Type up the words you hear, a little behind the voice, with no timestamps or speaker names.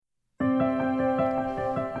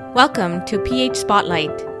Welcome to PH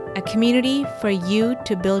Spotlight, a community for you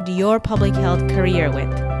to build your public health career with.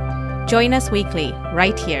 Join us weekly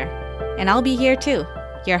right here, and I'll be here too,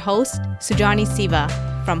 your host, Sujani Siva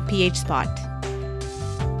from PH Spot.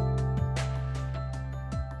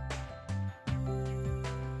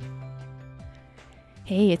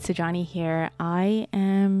 Hey, it's Sujani here. I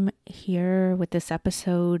am here with this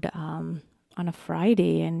episode on a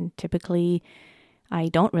Friday, and typically I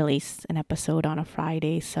don't release an episode on a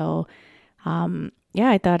Friday. So,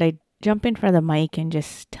 I thought I'd jump in for the mic and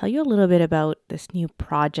just tell you a little bit about this new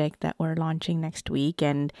project that we're launching next week.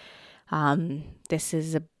 And this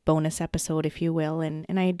is a bonus episode, if you will.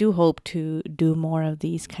 And I do hope to do more of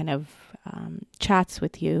these kind of chats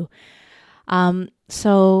with you. When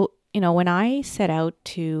I set out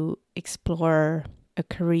to explore a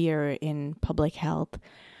career in public health,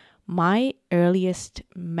 my earliest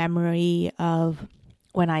memory of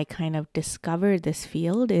when I kind of discovered this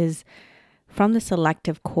field is from the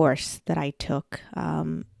selective course that I took.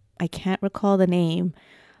 I can't recall the name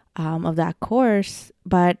of that course,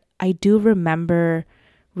 but I do remember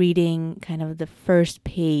reading kind of the first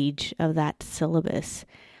page of that syllabus.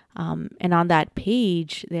 And on that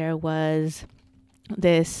page, there was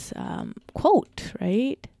this quote,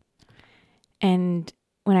 right? And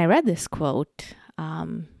when I read this quote,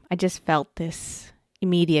 I just felt this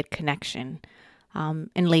immediate connection. And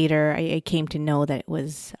later I came to know that it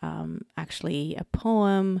was actually a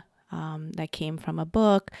poem that came from a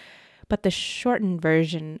book. But the shortened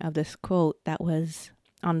version of this quote that was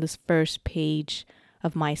on this first page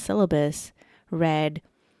of my syllabus read,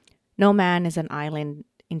 "No man is an island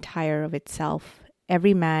entire of itself.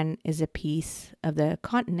 Every man is a piece of the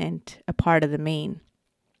continent, a part of the main.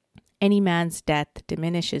 Any man's death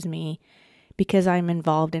diminishes me, because I am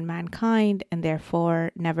involved in mankind, and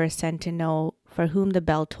therefore never sent to know for whom the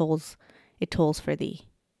bell tolls, it tolls for thee."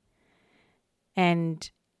 And,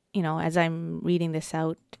 as I'm reading this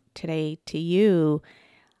out today to you,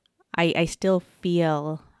 I still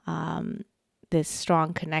feel this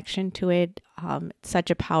strong connection to it. It's such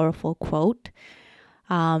a powerful quote.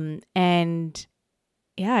 I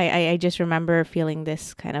just remember feeling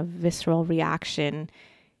this kind of visceral reaction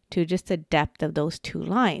to just the depth of those two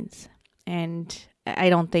lines. And I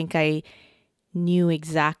don't think I knew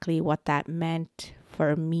exactly what that meant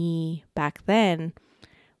for me back then,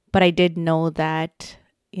 but I did know that,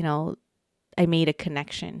 I made a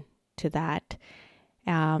connection to that.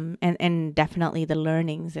 And definitely the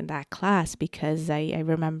learnings in that class, because I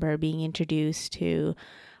remember being introduced to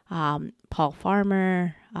Paul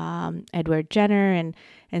Farmer, Edward Jenner,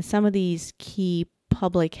 and some of these key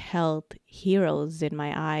public health heroes in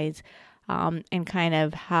my eyes, and kind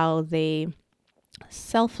of how they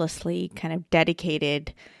selflessly kind of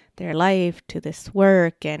dedicated their life to this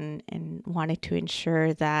work and wanted to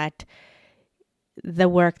ensure that the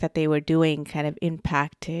work that they were doing kind of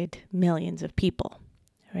impacted millions of people,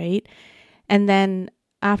 right? And then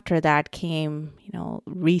after that came,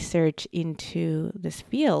 research into this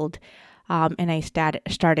field, and I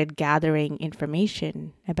started gathering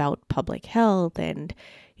information about public health and,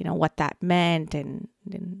 what that meant and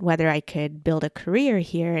whether I could build a career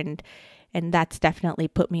here. And that's definitely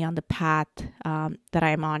put me on the path that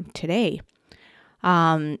I'm on today.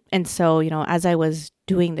 And so, as I was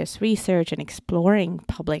doing this research and exploring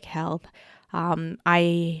public health,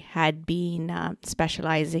 I had been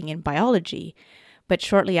specializing in biology. But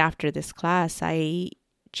shortly after this class, I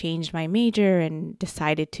changed my major and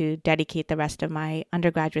decided to dedicate the rest of my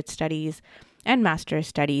undergraduate studies and master's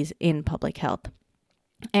studies in public health.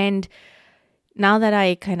 And now that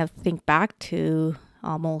I kind of think back to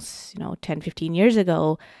almost, 10, 15 years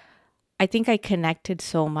ago, I think I connected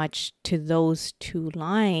so much to those two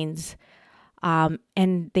lines,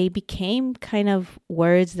 and they became kind of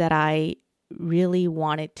words that I really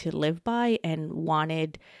wanted to live by and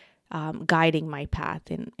wanted guiding my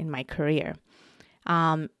path in my career.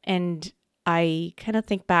 And I kind of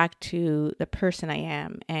think back to the person I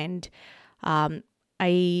am, and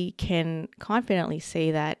I can confidently say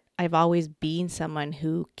that I've always been someone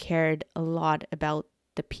who cared a lot about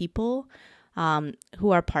the people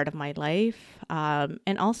who are part of my life,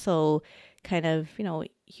 and also kind of,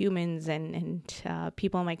 humans and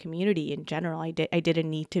people in my community in general. I didn't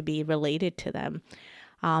need to be related to them.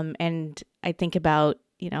 And I think about,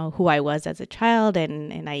 who I was as a child,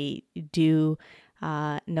 and I do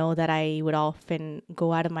know that I would often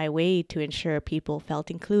go out of my way to ensure people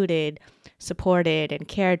felt included, supported, and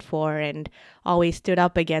cared for, and always stood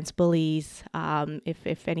up against bullies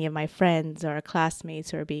if any of my friends or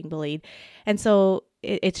classmates were being bullied. And so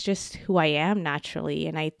it's just who I am naturally.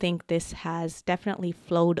 And I think this has definitely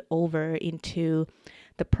flowed over into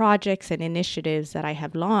the projects and initiatives that I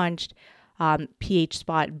have launched,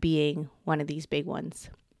 PhSpot being one of these big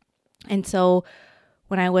ones. And so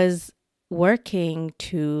when I was working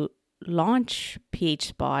to launch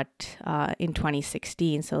PhSpot in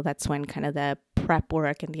 2016, so that's when kind of the prep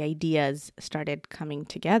work and the ideas started coming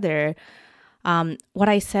together. What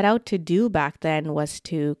I set out to do back then was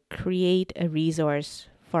to create a resource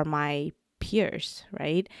for my peers,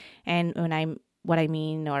 right? And who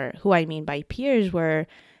I mean by peers were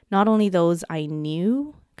not only those I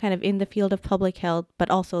knew kind of in the field of public health, but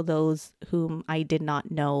also those whom I did not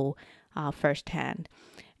know firsthand.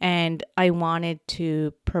 And I wanted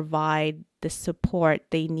to provide the support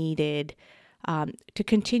they needed to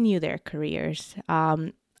continue their careers.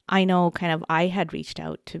 I know kind of I had reached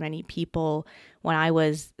out to many people when I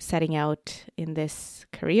was setting out in this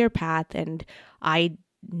career path, and I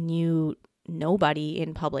knew nobody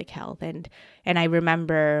in public health. And I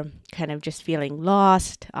remember kind of just feeling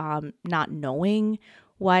lost, not knowing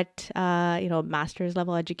what, master's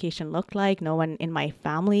level education looked like. No one in my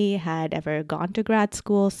family had ever gone to grad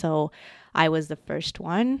school. So I was the first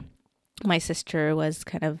one. My sister was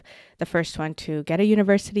kind of the first one to get a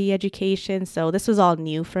university education. So this was all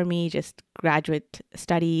new for me, just graduate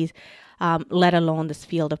studies, let alone this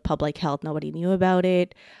field of public health. Nobody knew about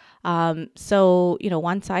it. So,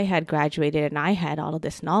 once I had graduated and I had all of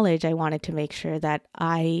this knowledge, I wanted to make sure that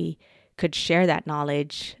I could share that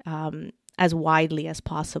knowledge as widely as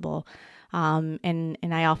possible. And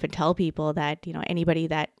I often tell people that, anybody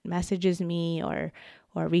that messages me or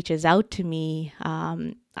reaches out to me,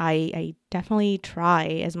 I definitely try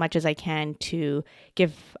as much as I can to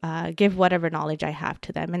give whatever knowledge I have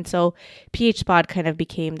to them. And so PhSpot kind of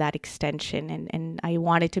became that extension, and I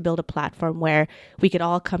wanted to build a platform where we could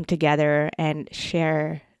all come together and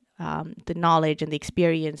share the knowledge and the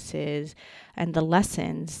experiences and the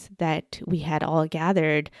lessons that we had all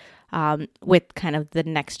gathered with kind of the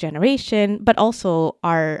next generation, but also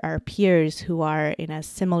our peers who are in a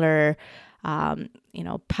similar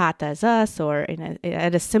path as us, or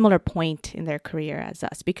at a similar point in their career as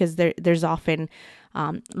us, because there's often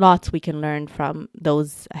lots we can learn from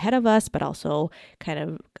those ahead of us, but also kind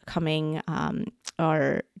of coming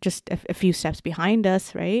or just a few steps behind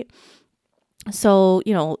us, right? So,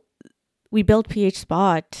 we built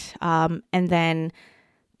PhSpot, and then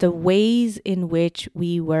the ways in which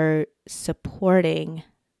we were supporting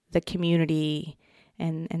the community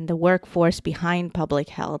and the workforce behind public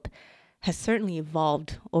health has certainly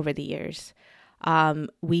evolved over the years.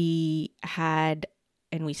 We had,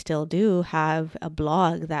 and we still do have, a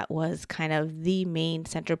blog that was kind of the main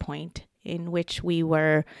center point in which we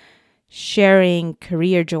were sharing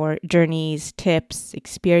career journeys, tips,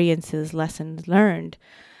 experiences, lessons learned.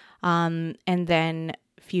 And then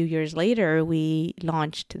a few years later, we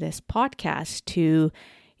launched this podcast to,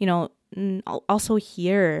 also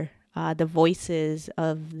hear the voices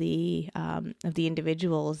of the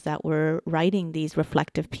individuals that were writing these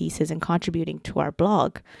reflective pieces and contributing to our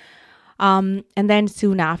blog. And then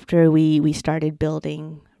soon after, we started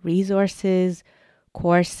building resources,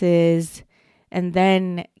 courses, and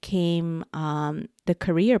then came the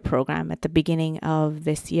career program at the beginning of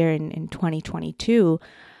this year in 2022.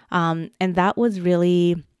 And that was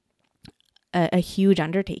really a huge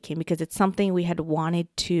undertaking, because it's something we had wanted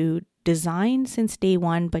to design since day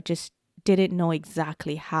one, but just didn't know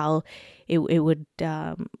exactly how it would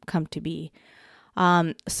come to be.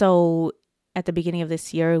 So at the beginning of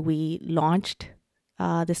this year, we launched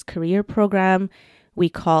this career program. We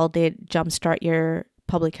called it Jumpstart Your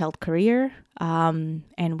Public Health Career. And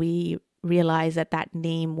we realized that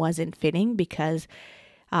name wasn't fitting, because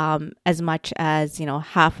as much as,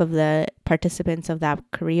 half of the participants of that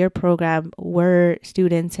career program were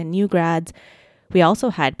students and new grads, we also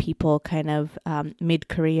had people kind of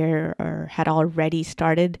mid-career or had already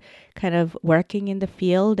started kind of working in the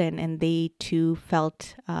field, and they too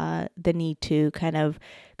felt the need to kind of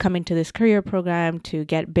come into this career program to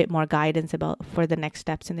get a bit more guidance for the next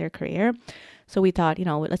steps in their career. So we thought,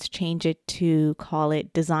 let's change it to call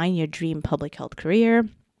it Design Your Dream Public Health Career.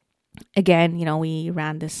 Again, we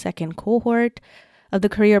ran the second cohort of the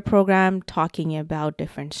career program, talking about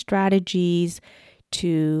different strategies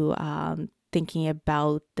to thinking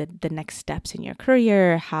about the next steps in your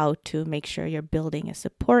career, how to make sure you're building a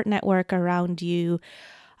support network around you.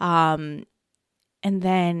 And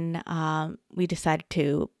then we decided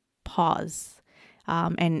to pause,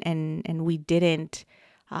 and we didn't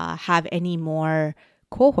have any more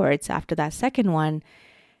cohorts after that second one.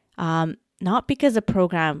 Not because the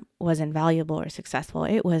program wasn't valuable or successful.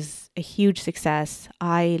 It was a huge success.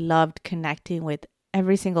 I loved connecting with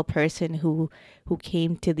every single person who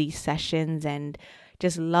came to these sessions and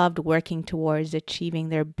just loved working towards achieving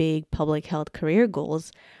their big public health career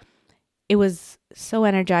goals. It was so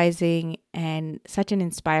energizing and such an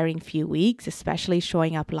inspiring few weeks, especially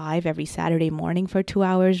showing up live every Saturday morning for 2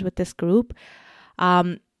 hours with this group.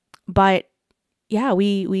 But yeah,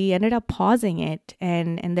 we ended up pausing it,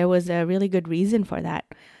 and there was a really good reason for that.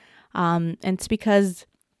 And it's because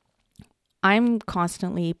I'm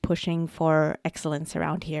constantly pushing for excellence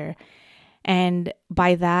around here. And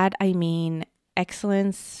by that, I mean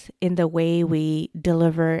excellence in the way we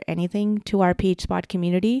deliver anything to our PhSpot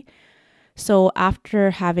community. So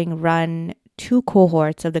after having run 2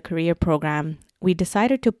 cohorts of the career program, we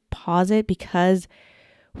decided to pause it because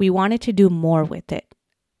we wanted to do more with it,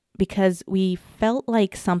 because we felt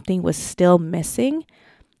like something was still missing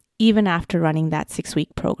even after running that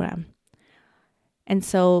 6-week program. And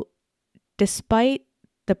so despite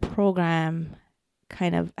the program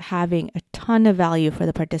kind of having a ton of value for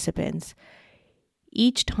the participants,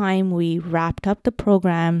 each time we wrapped up the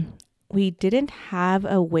program, we didn't have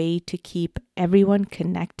a way to keep everyone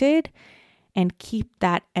connected and keep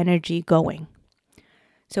that energy going.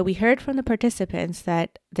 So we heard from the participants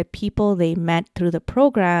that the people they met through the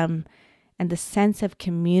program and the sense of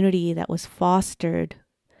community that was fostered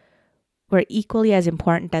were equally as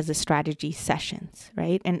important as the strategy sessions,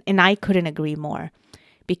 right? And I couldn't agree more,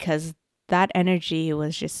 because that energy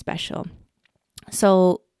was just special.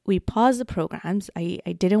 So we paused the programs. I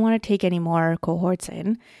didn't want to take any more cohorts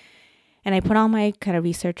in. And I put on my kind of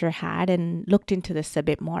researcher hat and looked into this a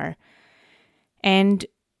bit more. And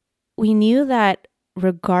we knew that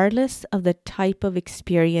regardless of the type of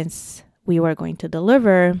experience we were going to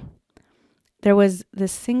deliver, there was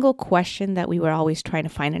this single question that we were always trying to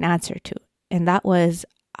find an answer to. And that was,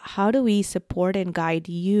 how do we support and guide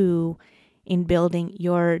you in building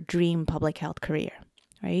your dream public health career,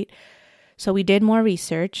 right? So we did more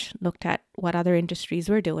research, looked at what other industries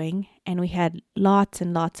were doing, and we had lots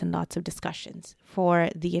and lots and lots of discussions for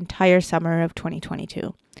the entire summer of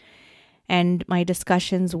 2022. And my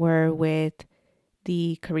discussions were with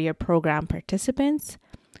the career program participants,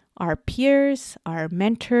 our peers, our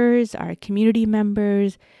mentors, our community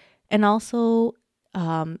members, and also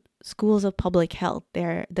schools of public health.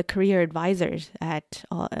 They're the career advisors at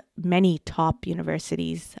many top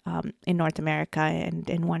universities in North America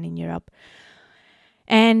and one in Europe.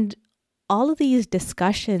 And all of these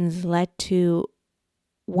discussions led to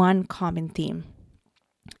one common theme,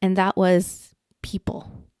 and that was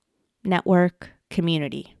people, network,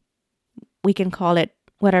 community. We can call it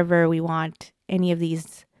whatever we want. Any of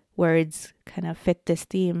these words kind of fit this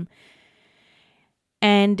theme.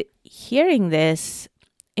 And hearing this,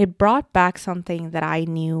 it brought back something that I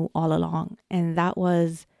knew all along, and that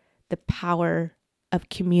was the power of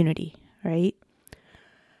community, right?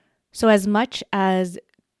 So as much as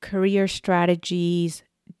career strategies,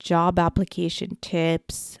 job application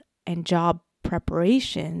tips, and job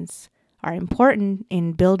preparations are important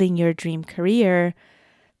in building your dream career,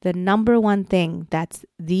 the number one thing that's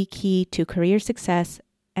the key to career success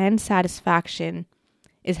and satisfaction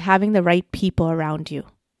is having the right people around you.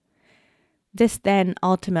 This then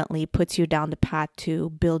ultimately puts you down the path to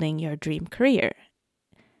building your dream career,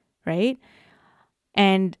 right?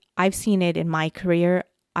 And I've seen it in my career.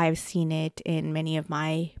 I've seen it in many of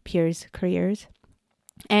my peers' careers.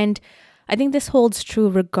 And I think this holds true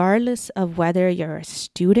regardless of whether you're a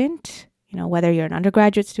student, whether you're an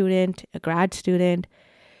undergraduate student, a grad student,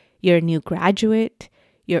 you're a new graduate,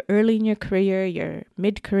 you're early in your career, you're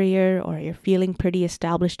mid-career, or you're feeling pretty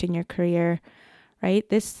established in your career, right?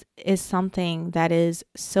 This is something that is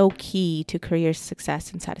so key to career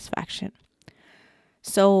success and satisfaction.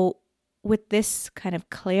 So with this kind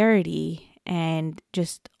of clarity and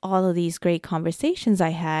just all of these great conversations I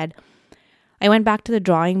had, I went back to the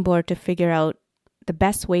drawing board to figure out the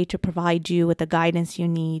best way to provide you with the guidance you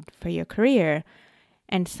need for your career,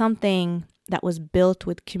 and something that was built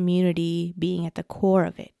with community being at the core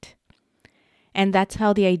of it. And that's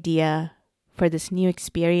how the idea for this new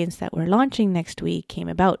experience that we're launching next week came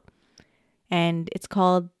about. And it's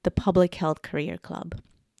called the Public Health Career Club,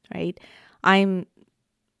 right? I'm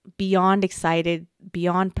beyond excited,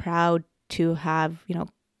 beyond proud to have,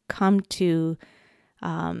 come to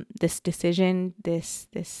this decision,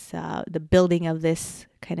 the building of this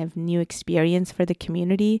kind of new experience for the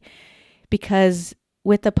community, because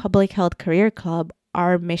with the Public Health Career Club,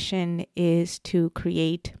 our mission is to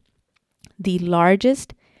create the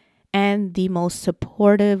largest and the most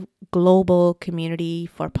supportive global community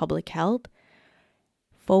for public health,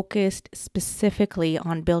 focused specifically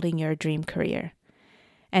on building your dream career.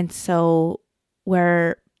 And so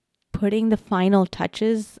we're putting the final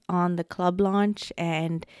touches on the club launch,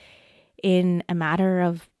 and in a matter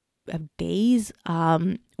of days,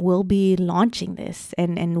 we'll be launching this,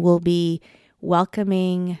 and we'll be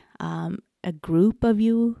welcoming a group of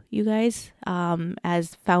you guys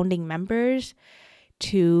as founding members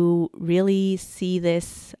to really see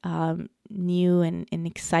this new and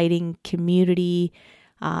exciting community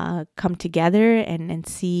come together and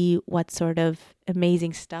see what sort of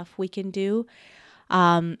amazing stuff we can do.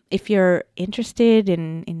 If you're interested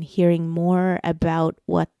in hearing more about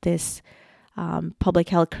what this Public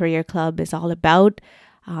Health Career Club is all about,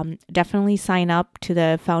 definitely sign up to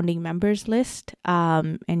the founding members list.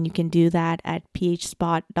 And you can do that at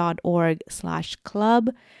phspot.org/club.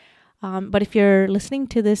 But if you're listening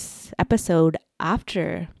to this episode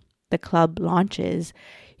after the club launches,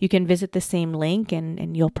 you can visit the same link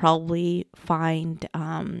and you'll probably find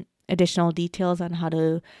additional details on how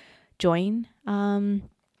to join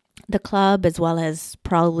the club, as well as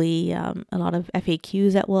probably a lot of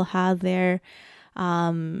FAQs that we'll have there.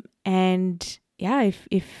 And yeah,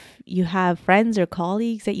 if you have friends or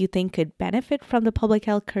colleagues that you think could benefit from the Public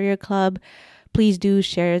Health Career Club, please do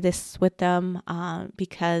share this with them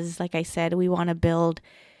because, like I said, we want to build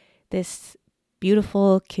this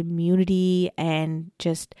beautiful community and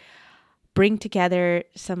just bring together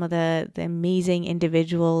some of the amazing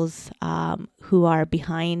individuals who are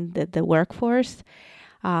behind the workforce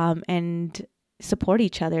and support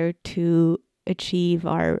each other to achieve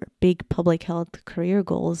our big public health career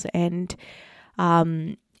goals. And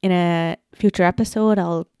in a future episode,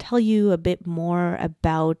 I'll tell you a bit more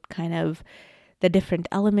about kind of the different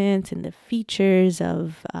elements and the features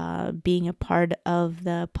of being a part of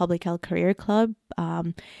the Public Health Career Club.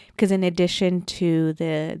 Because in addition to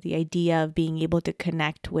the idea of being able to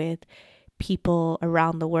connect with people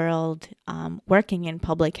around the world working in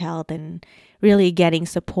public health and really getting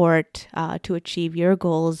support to achieve your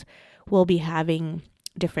goals, we'll be having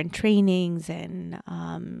different trainings and,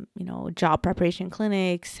 job preparation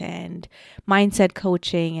clinics and mindset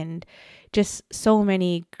coaching, and just so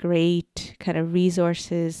many great kind of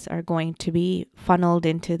resources are going to be funneled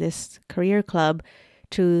into this career club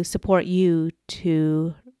to support you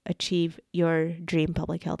to achieve your dream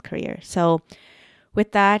public health career. So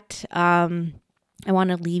with that, I want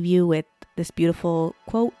to leave you with this beautiful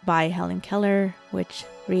quote by Helen Keller, which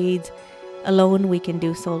reads, "Alone we can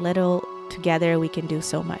do so little, together we can do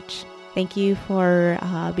so much." Thank you for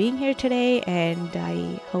being here today, and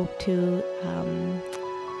I hope to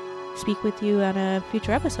speak with you on a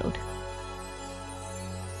future episode.